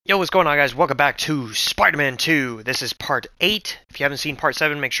Yo, what's going on, guys? Welcome back to Spider-Man 2. This is part 8. If you haven't seen part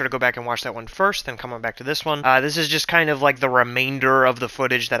 7, make sure to go back and watch that one first, then come on back to this one. This is just kind of like the remainder of the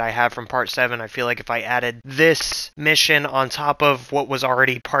footage that I have from part 7. I feel like if I added this mission on top of what was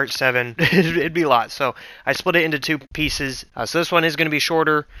already part 7, it'd be a lot. So I split it into two pieces. So this one is going to be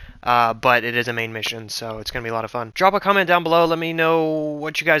shorter, but it is a main mission, so it's going to be a lot of fun. Drop a comment down below. Let me know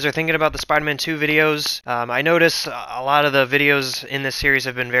what you guys are thinking about the Spider-Man 2 videos. I notice a lot of the videos in this series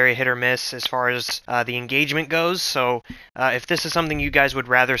have been very hit or miss as far as the engagement goes, so if this is something you guys would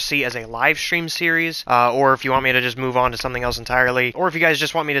rather see as a live stream series, or if you want me to just move on to something else entirely, or if you guys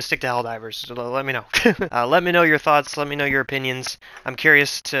just want me to stick to Helldivers, let me know. Let me know your thoughts, let me know your opinions. I'm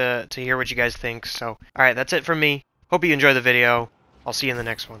curious to hear what you guys think, so alright, that's it from me. Hope you enjoy the video. I'll see you in the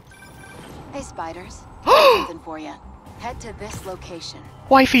next one. Hey, Spiders. Something for you. Head to this location.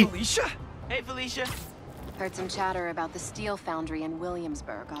 Wifey! Felicia? Hey, Felicia. Heard some chatter about the steel foundry in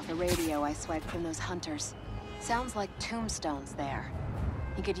Williamsburg off the radio I swiped from those hunters. Sounds like Tombstone's there.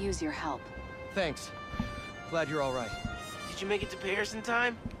 He could use your help. Thanks. Glad you're all right. Did you make it to Paris in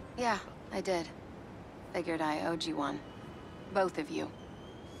time? Yeah, I did. Figured I owed you one. Both of you.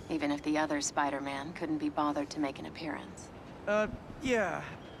 Even if the other Spider-Man couldn't be bothered to make an appearance. Yeah.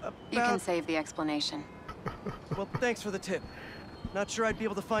 You can save the explanation. Well, thanks for the tip. Not sure I'd be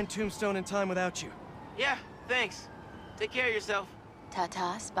able to find Tombstone in time without you. Yeah, thanks. Take care of yourself.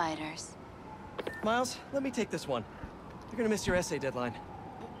 Ta-ta, Spiders. Miles, let me take this one. You're gonna miss your essay deadline.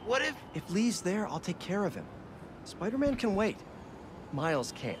 What if... If Lee's there, I'll take care of him. Spider-Man can wait.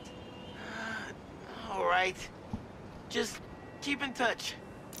 Miles can't. All right. Just keep in touch.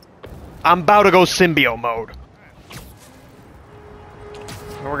 I'm about to go symbiote mode.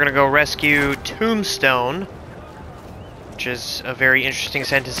 We're gonna go rescue Tombstone, which is a very interesting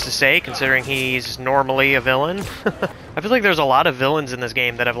sentence to say, considering he's normally a villain. I feel like there's a lot of villains in this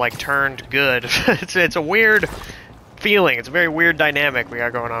game that have, like, turned good. It's a weird feeling. It's a very weird dynamic we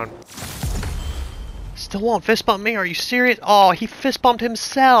got going on. Still won't fist bump me? Are you serious? Oh, he fist bumped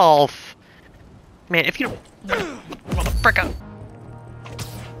himself! Man, if you don't... Motherfricka!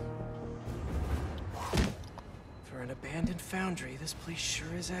 For an abandoned foundry, this place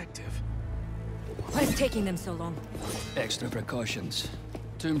sure is active. What's taking them so long? Extra precautions.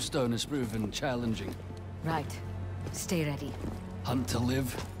 Tombstone has proven challenging. Right. Stay ready. Hunt to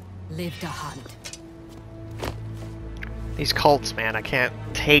live. Live to hunt. These cults, man, I can't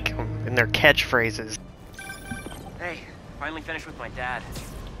take them in their catchphrases. Hey, finally finished with my dad.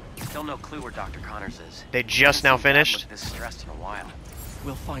 Still no clue where Dr. Connors is. They just now finished? This stressed in a while.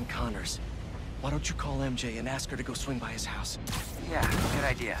 We'll find Connors. Why don't you call MJ and ask her to go swing by his house? Yeah, good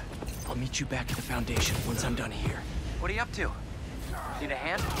idea. I'll meet you back at the Foundation once I'm done here. What are you up to? Need a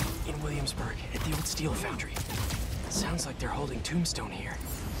hand? In Williamsburg, at the old steel foundry. Sounds like they're holding Tombstone here.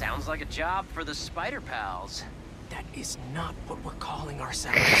 Sounds like a job for the Spider Pals. That is not what we're calling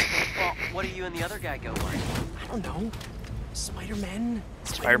ourselves. Well, what do you and the other guy go for? I don't know. Spider-Men?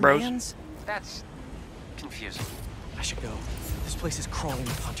 Spider Bros? Spider-Mans? That's confusing. I should go. This place is crawling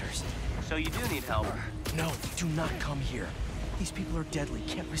with hunters. So you do need help. No, do not come here. These people are deadly.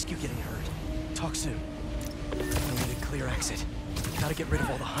 Can't risk you getting hurt. Talk soon. I need a clear exit. Gotta get rid of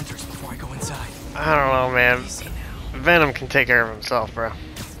all the hunters before I go inside. I don't know, man. Easy now. Venom can take care of himself, bro.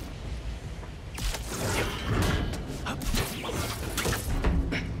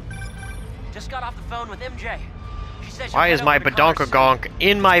 Just got off the phone with MJ. She said she'll Why head is my over to Connors badonka gonk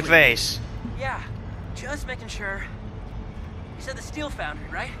in my face? soon. Yeah, just making sure. You said the steel foundry,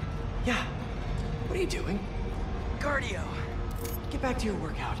 right? Yeah. What are you doing? Cardio. Get back to your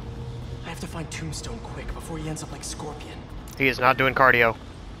workout. I have to find Tombstone quick before he ends up like Scorpion. He is not doing cardio.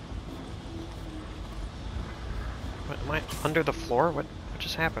 What, am I under the floor? What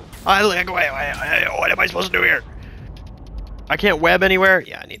just happened? Wait, what am I supposed to do here? I can't web anywhere?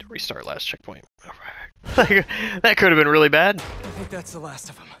 Yeah, I need to restart last checkpoint. Alright. That could have been really bad. I think that's the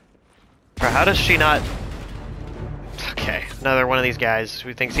last of them. Bro, how does she not... Okay, another one of these guys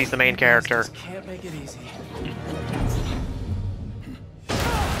who thinks he's the main character. Just can't make it easy.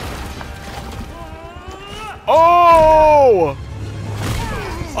 Oh!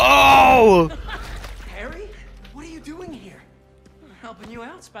 Oh! Harry? What are you doing here? Helping you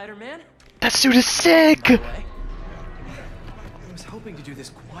out, Spider-Man. That suit is sick! I was hoping to do this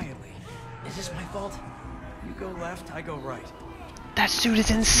quietly. Is this my fault? You go left, I go right. That suit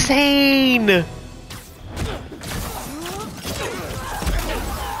is insane! I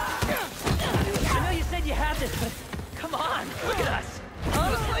know you said you had this, but come on, look at us.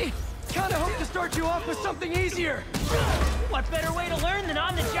 Honestly, kinda hope to start you off with something easier. What better way to learn than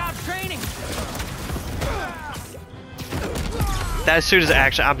on-the-job training? As soon as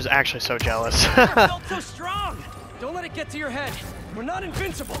I'm actually so jealous. felt so strong. Don't let it get to your head. We're not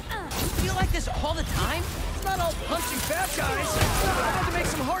invincible. You feel like this all the time? It's not all punching bad guys. I had to make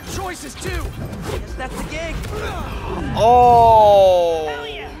some hard choices too. Guess that's the gig. Oh!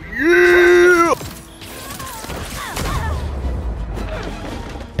 Yeah!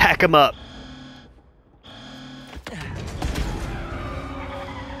 Pack him up.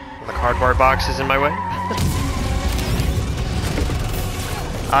 The cardboard box is in my way.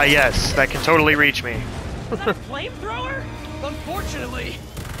 Ah, yes, that can totally reach me. Is that a flamethrower? Unfortunately,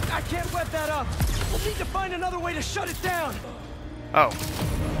 I can't wet that up. We'll need to find another way to shut it down. Oh.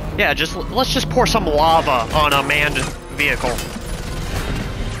 Yeah, let's just pour some lava on a manned vehicle.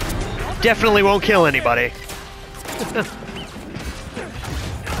 Definitely won't kill anybody.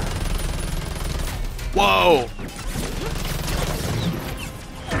 Whoa!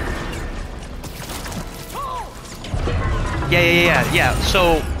 Yeah.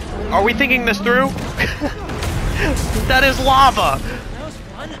 So, are we thinking this through? That is lava! That was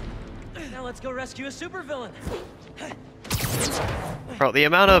fun. Now let's go rescue a supervillain. Bro, the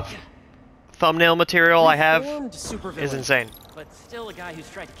amount of thumbnail material I have Reformed supervillain. is insane. But still a guy who's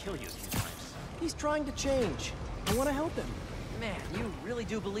tried to kill you a few times. He's trying to change. I want to help him. Man, you really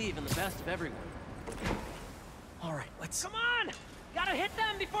do believe in the best of everyone. All right, let's... Come on! Gotta hit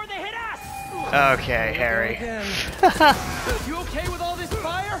them before they hit us! Okay, Harry. You okay with all this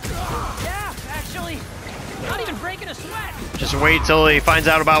fire? Yeah, actually. Not even breaking a sweat. Just wait till he finds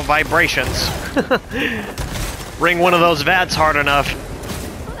out about vibrations. Ring one of those vats hard enough.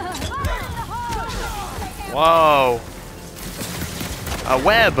 Whoa. A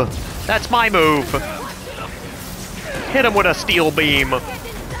web. That's my move. Hit him with a steel beam.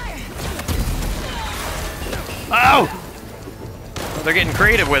 Oh! They're getting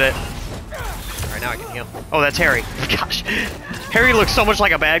creative with it. Alright, now I can heal. Oh, that's Harry. Gosh. Harry looks so much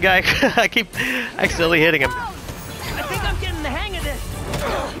like a bad guy. I keep accidentally hitting him. I think I'm getting the hang of this.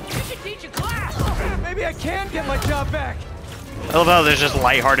 You should teach a class. Maybe I can get my job back. I love how there's just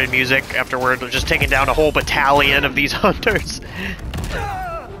lighthearted music afterward, just taking down a whole battalion of these hunters.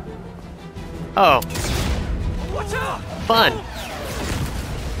 Oh. What's up? Fun.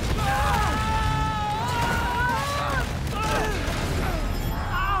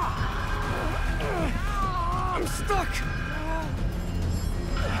 I'm stuck.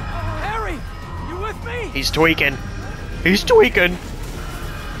 Harry, you with me? He's tweaking. He's tweaking.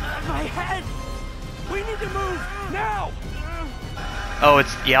 My head. We need to move now. Oh,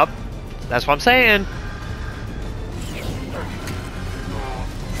 yep. That's what I'm saying.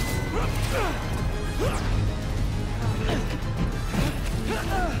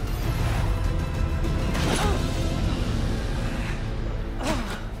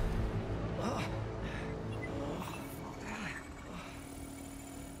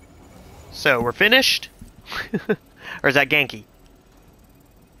 So, we're finished? Or is that Genki?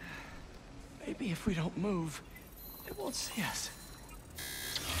 Maybe if we don't move, it won't see us.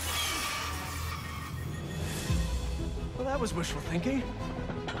 Well, that was wishful thinking.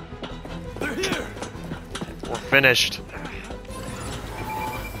 They're here. We're finished.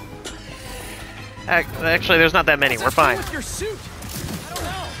 Actually, there's not that many. We're fine. With your suit. I don't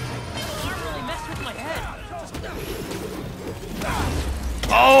know. The alarm really messed with my head.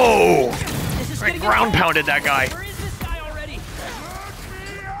 Oh! This is I gonna get ground bad. pounded that guy. Where is this guy already?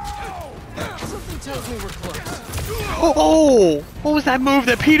 Something tells me we're close. Oh! What was that move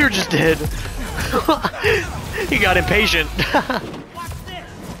that Peter just did? He got impatient. Watch this.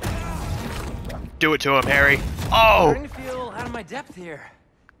 Do it to him, Harry. Oh! Starting to feel out of my depth here.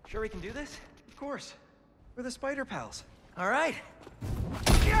 Sure we can do this? Of course. We're the spider pals. All right.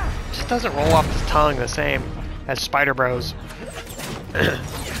 Just doesn't roll off his tongue the same as Spider Bros.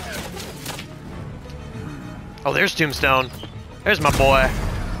 Oh, there's Tombstone. There's my boy.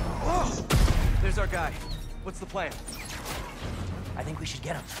 Whoa! There's our guy. What's the plan? I think we should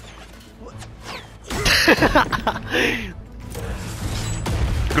get him.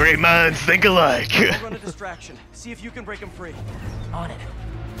 Great minds think alike. We'll run a distraction. See if you can break him free. On it.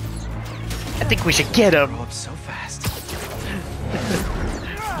 I think we should get him. Grow up so fast.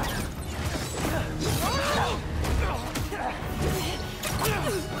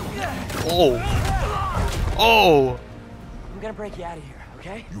 Oh. Oh. I'm gonna break you out of here,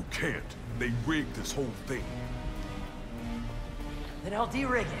 okay? You can't. They rigged this whole thing. Then I'll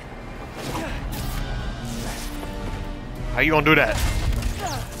de-rig it. How you gonna do that?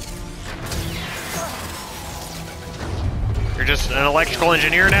 You're just an electrical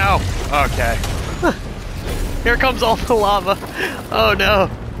engineer now? Okay. Here comes all the lava. Oh no.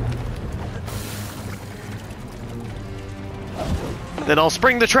 Then I'll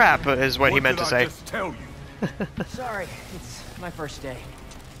spring the trap, is what he meant to say. Just tell you. Sorry, it's my first day.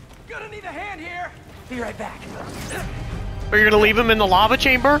 Gonna need a hand here. Be right back. Are you gonna leave him in the lava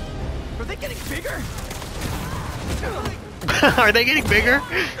chamber? Are they getting bigger? Are they getting bigger?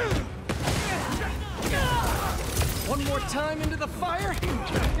 One more time into the fire.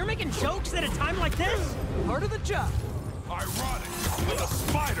 You're making jokes at a time like this? Part of the job. Ironic, but a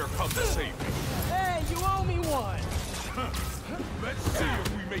spider comes to save me. Hey, you owe me one. Let's see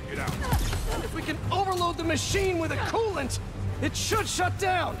if we make it out. If we can overload the machine with a coolant, it should shut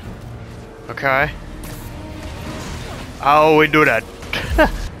down. Okay. How we do that?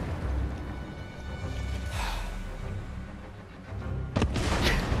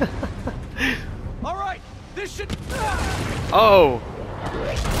 All right, this should. Oh.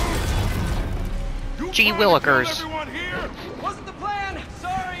 You Gee trying to willikers. kill everyone here? Wasn't the plan.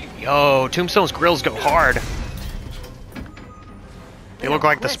 Sorry. Yo, Tombstone's grills go hard. They look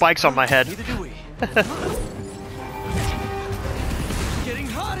like the spikes on my head. Neither do we. Getting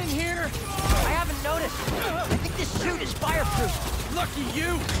hot in here. I haven't noticed. I think this suit is fireproof. Lucky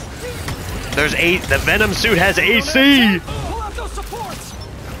you. There's the Venom suit has AC. Pull out those supports.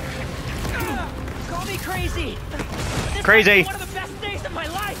 Call me crazy. This Crazy. might be one of the best days of my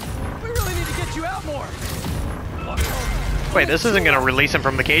life. We really need to get you out more. Wait, this isn't gonna release him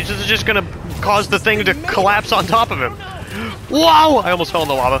from the cage. This is just gonna cause the thing to collapse on top of him. Wow! I almost fell in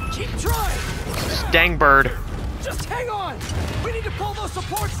the lava. Keep trying. This dang bird. Just hang on. We need to pull those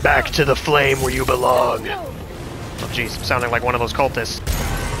supports Back down. to the flame where you belong. Oh jeez, I'm sounding like one of those cultists.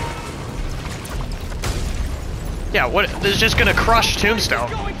 Yeah, what? This is just gonna crush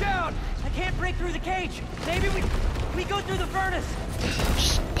Tombstone. Going down. I can't break through the cage. Maybe we go through the furnace.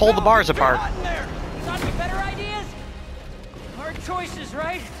 Just pull the bars You're apart. hot in there. Got any better ideas? Hard choices,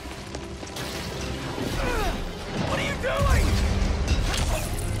 right? What are you doing?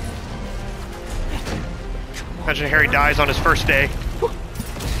 Imagine Harry dies on his first day.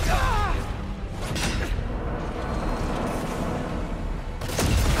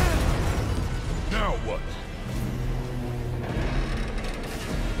 Now what?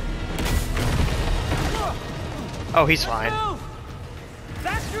 Oh, he's fine. Move!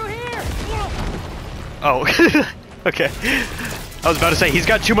 That's through here! Oh, okay. I was about to say, he's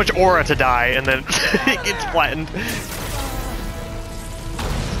got too much aura to die, and then it gets flattened.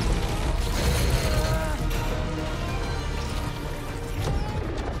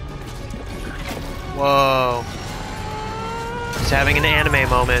 Whoa. He's having an anime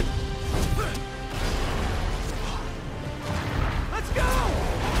moment. Let's go.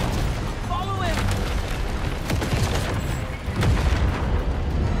 Follow him!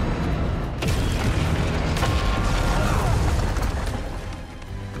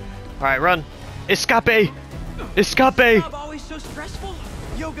 Alright, run. Escape! Escape! Job always so stressful?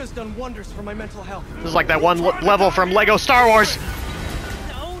 Yoga's done wonders for my mental health. This is like that one level from Lego Star Wars.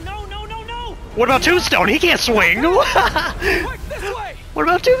 No, no, no, no, no! What about Tombstone? He can't swing! Quick, this way. What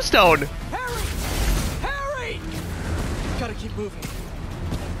about Tombstone? Harry! Harry! Gotta keep moving.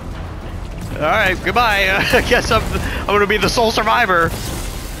 Alright, goodbye. I guess I'm gonna be the sole survivor.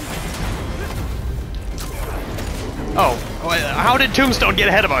 Oh, how did Tombstone get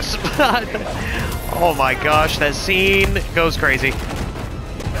ahead of us? Oh my gosh, that scene goes crazy.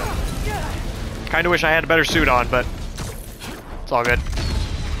 Kinda wish I had a better suit on, but it's all good.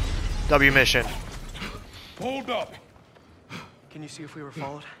 W mission. Hold up. Can you see if we were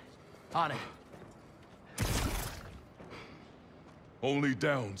followed? On it. Only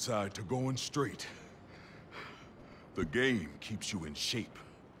downside to going straight. The game keeps you in shape.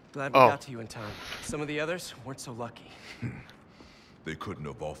 Glad we Oh. got to you in time. Some of the others weren't so lucky. They couldn't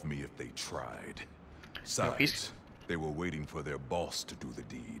have off me if they tried. No, he's- Besides, they were waiting for their boss to do the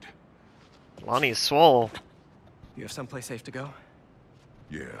deed. Lonnie's swole. You have someplace safe to go?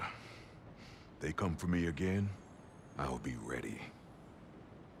 Yeah. They come for me again, I'll be ready.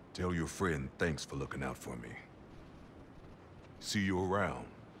 Tell your friend thanks for looking out for me. See you around,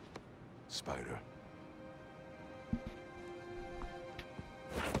 Spider.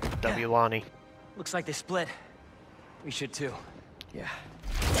 W Lonnie. Looks like they split. We should too. Yeah.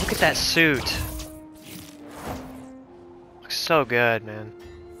 Look at that suit. Looks so good, man.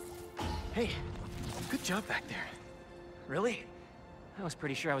 Hey, good job back there. Really? I was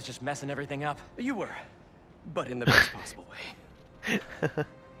pretty sure I was just messing everything up. You were, but in the best possible way.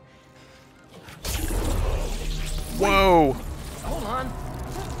 Whoa! Hold on.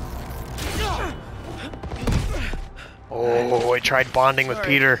 Oh, I tried bonding with Sorry.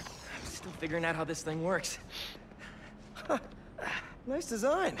 Peter. Still figuring out how this thing works. Nice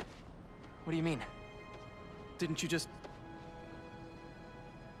design. What do you mean? Didn't you just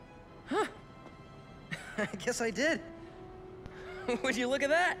I guess I did. Would you look at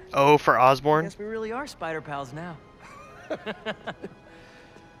that? Oh, for I Osborn? guess we really are spider pals now. I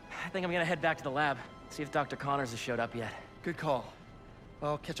think I'm gonna head back to the lab, see if Dr. Connors has showed up yet. Good call.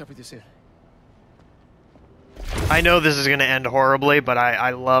 I'll catch up with you soon. I know this is going to end horribly, but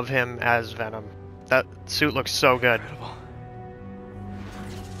I love him as Venom. That suit looks so good. Incredible.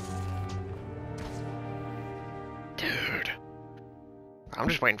 Dude. I'm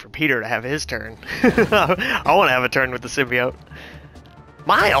just waiting for Peter to have his turn. I want to have a turn with the symbiote.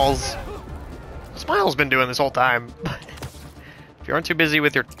 Miles! What's Miles been doing this whole time? If you aren't too busy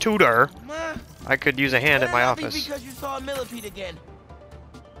with your tutor, I could use a hand at my office. Because you saw a millipede again.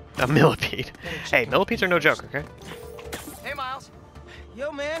 A millipede. Hey, millipedes are no joke, okay? Hey, Miles.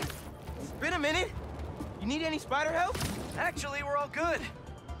 Yo, man. It's been a minute. You need any spider help? Actually, we're all good.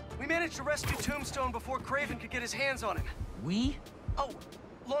 We managed to rescue Tombstone before Kraven could get his hands on him. We? Oh,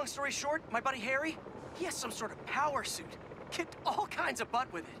 long story short, my buddy Harry, he has some sort of power suit. Kicked all kinds of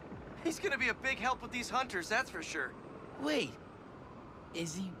butt with it. He's gonna be a big help with these hunters, that's for sure. Wait.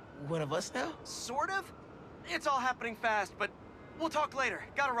 Is he one of us now? Sort of? It's all happening fast, but we'll talk later.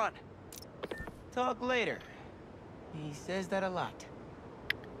 Gotta run. Talk later. He says that a lot.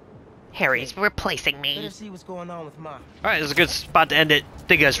 Harry's replacing me. Better see what's going on with Mom. Alright, this is a good spot to end it.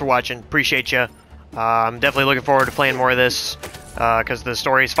 Thank you guys for watching. Appreciate you. I'm definitely looking forward to playing more of this, because the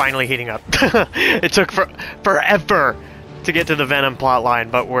story is finally heating up. It took forever to get to the Venom plotline,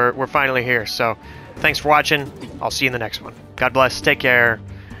 but we're finally here. So, thanks for watching. I'll see you in the next one. God bless, take care,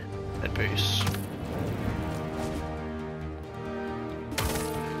 and peace.